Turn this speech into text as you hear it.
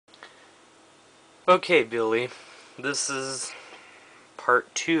Okay, Billy, this is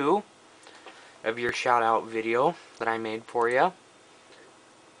part 2 of your shout-out video that I made for you.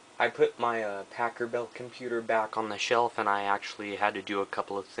 I put my Packer Bell computer back on the shelf and I actually had to do a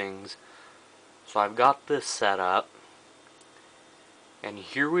couple of things. So I've got this set up, and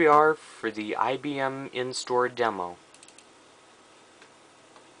here we are for the IBM Instore demo.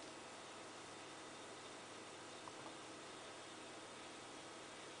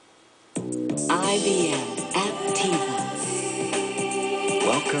 IBM Aptiva.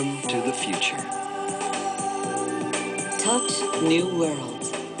 Welcome to the future. Touch new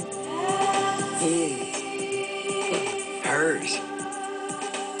worlds. Hers.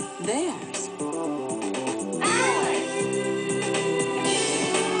 Theirs.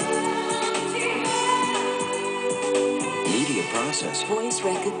 Media processing. Voice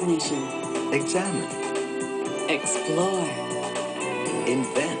recognition. Examine. Explore.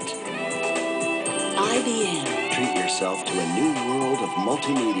 Invent. IBM. Treat yourself to a new world of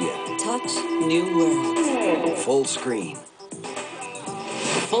multimedia. Touch new worlds. Full screen.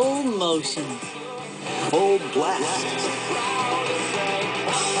 Full motion. Full blast.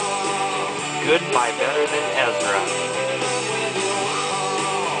 Goodbye better than Ezra.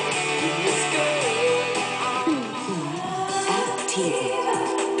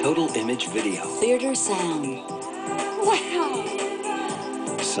 Aptiva. Total image video. Theater sound. Wow.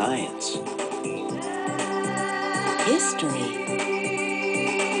 Science. History.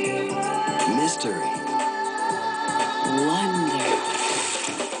 Mystery. Wonder.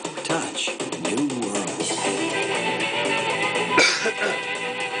 Touch new world.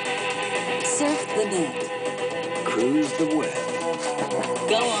 Surf the net. Cruise the web.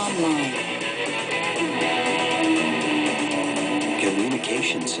 Go online.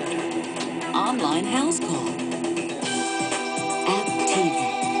 Communication center. Online house call. Aptiva.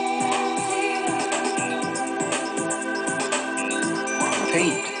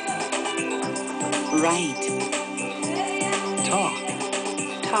 Paint. Write. Talk.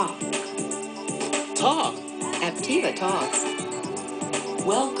 Talk. Aptiva talks.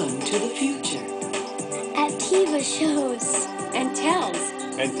 Welcome to the future. Aptiva shows And tells.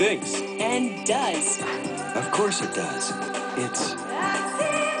 And thinks. And does. Of course it does. It's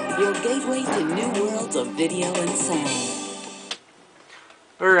Your gateway to new worlds of video and sound.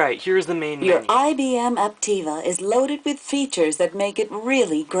 Alright, here's the main Your menu. IBM Aptiva is loaded with features that make it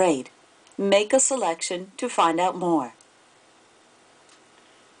really great. Make a selection to find out more.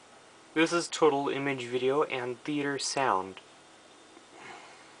 This is total image video and theater sound.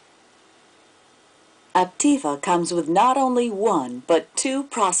 Aptiva comes with not only one, but two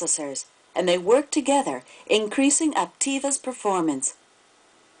processors, and they work together, increasing Aptiva's performance.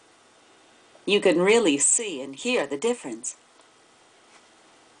 You can really see and hear the difference.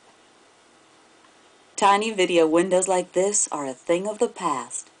 Tiny video windows like this are a thing of the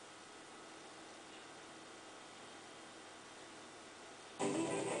past.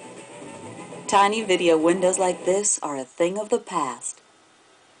 Tiny video windows like this are a thing of the past.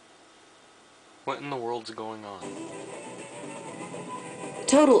 What in the world's going on?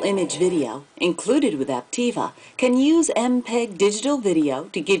 Total image video, included with Aptiva, can use MPEG digital video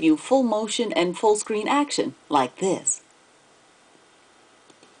to give you full motion and full screen action, like this.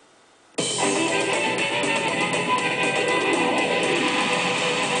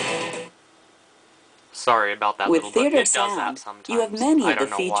 Sorry about that With little bit. theater It does that sound, sometimes. you have many I of the don't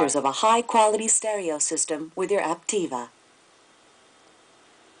know features why. of a high-quality stereo system with your Aptiva.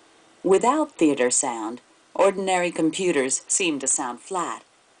 Without theater sound, ordinary computers seem to sound flat.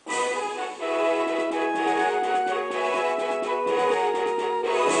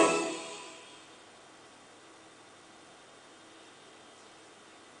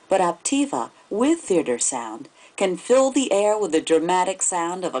 But Aptiva, with theater sound, can fill the air with the dramatic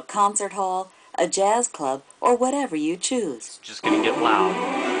sound of a concert hall, a jazz club, or whatever you choose. It's just gonna get loud.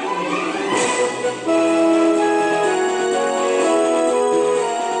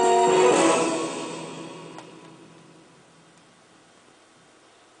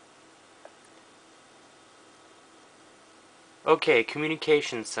 Okay,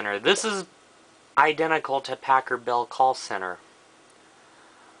 communication center. This is identical to Packer Bell Call Center.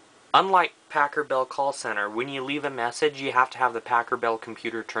 Unlike Packer Bell Call Center, when you leave a message, you have to have the Packer Bell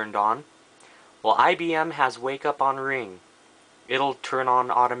computer turned on. Well, IBM has Wake Up on Ring. It'll turn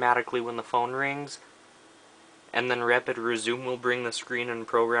on automatically when the phone rings, and then Rapid Resume will bring the screen and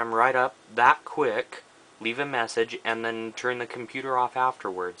program right up that quick, leave a message, and then turn the computer off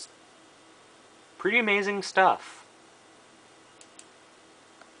afterwards. Pretty amazing stuff.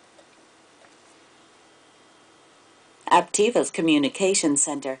 Aptiva's Communication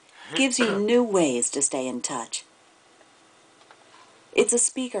Center gives you new ways to stay in touch. It's a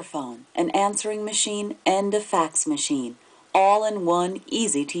speakerphone, an answering machine, and a fax machine, all in one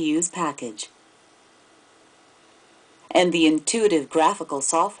easy-to-use package. And the intuitive graphical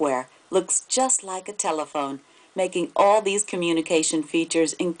software looks just like a telephone, making all these communication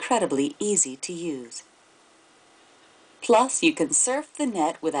features incredibly easy to use. Plus, you can surf the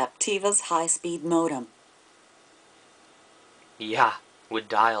net with Aptiva's high-speed modem. Yeah, with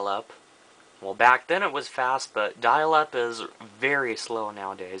dial-up. Well, back then it was fast, but dial-up is very slow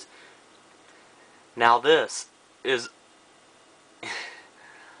nowadays. Now this is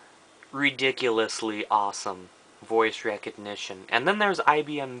ridiculously awesome voice recognition. And then there's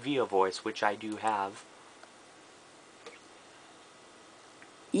IBM Via Voice, which I do have.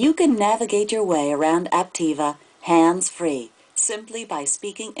 You can navigate your way around Aptiva hands-free, simply by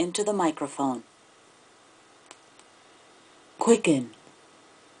speaking into the microphone. Quicken.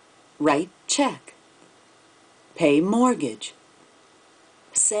 Write check. Pay mortgage.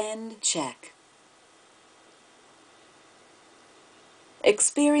 Send check.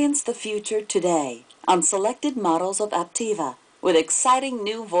 Experience the future today on selected models of Aptiva with exciting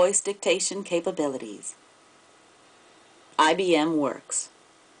new voice dictation capabilities. IBM Works.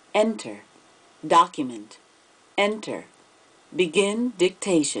 Enter. Document. Enter. Begin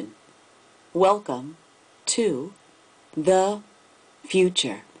dictation. Welcome to the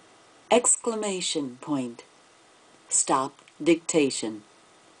future. Exclamation point. Stop dictation.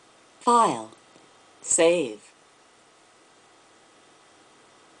 File. Save.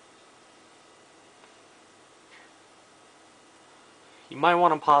 You might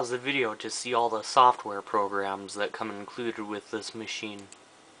want to pause the video to see all the software programs that come included with this machine.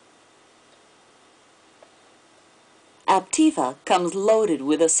 Aptiva comes loaded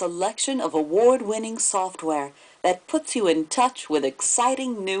with a selection of award-winning software that puts you in touch with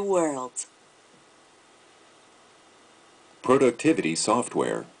exciting new worlds. Productivity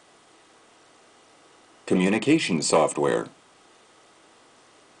software. Communication software.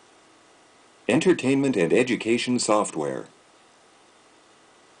 Entertainment and education software.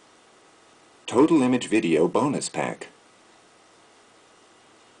 Total Image Video Bonus Pack.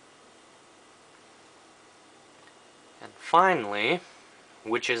 And finally,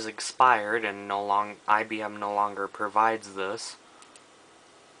 which is expired and IBM no longer provides this,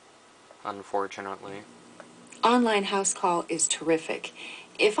 unfortunately. Online house call is terrific.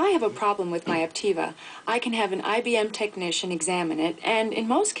 If I have a problem with my Aptiva, I can have an IBM technician examine it and, in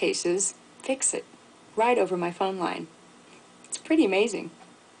most cases, fix it right over my phone line. It's pretty amazing.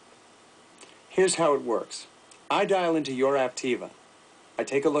 Here's how it works. I dial into your Aptiva. I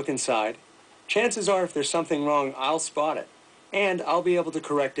take a look inside. Chances are if there's something wrong, I'll spot it. And I'll be able to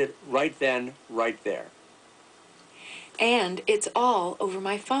correct it right then, right there. And it's all over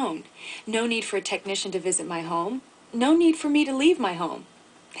my phone. No need for a technician to visit my home. No need for me to leave my home.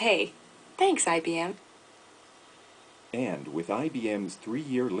 Hey, thanks, IBM. And with IBM's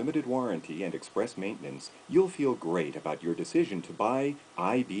 3-year limited warranty and express maintenance, you'll feel great about your decision to buy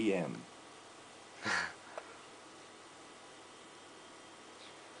IBM.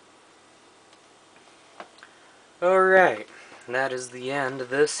 Alright, that is the end of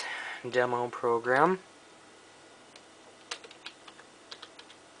this demo program.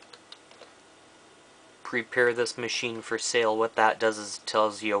 Prepare this machine for sale. What that does is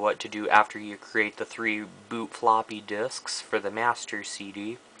tells you what to do after you create the 3 boot floppy disks for the master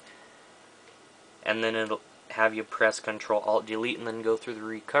CD. And then it'll have you press Ctrl Alt Delete and then go through the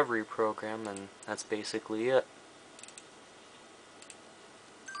recovery program, and that's basically it.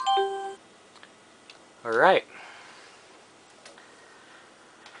 Alright.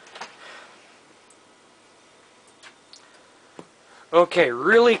 Okay,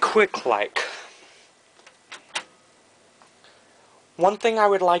 really quick like. One thing I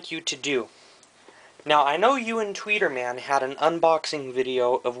would like you to do. Now, I know you and Tweeterman had an unboxing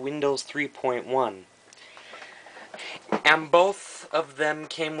video of Windows 3.1. And both of them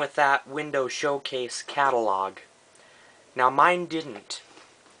came with that Windows Showcase catalog. Now, mine didn't.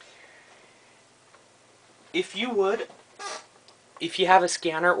 If you would, if you have a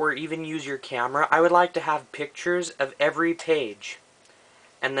scanner or even use your camera, I would like to have pictures of every page.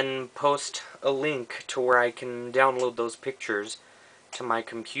 And then post a link to where I can download those pictures to my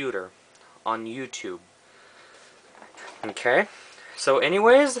computer on YouTube. Okay? So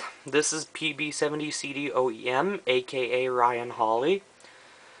anyways, this is PB70CDOEM, aka Ryan Hawley,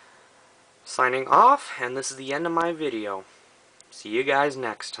 signing off, and this is the end of my video. See you guys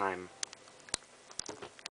next time.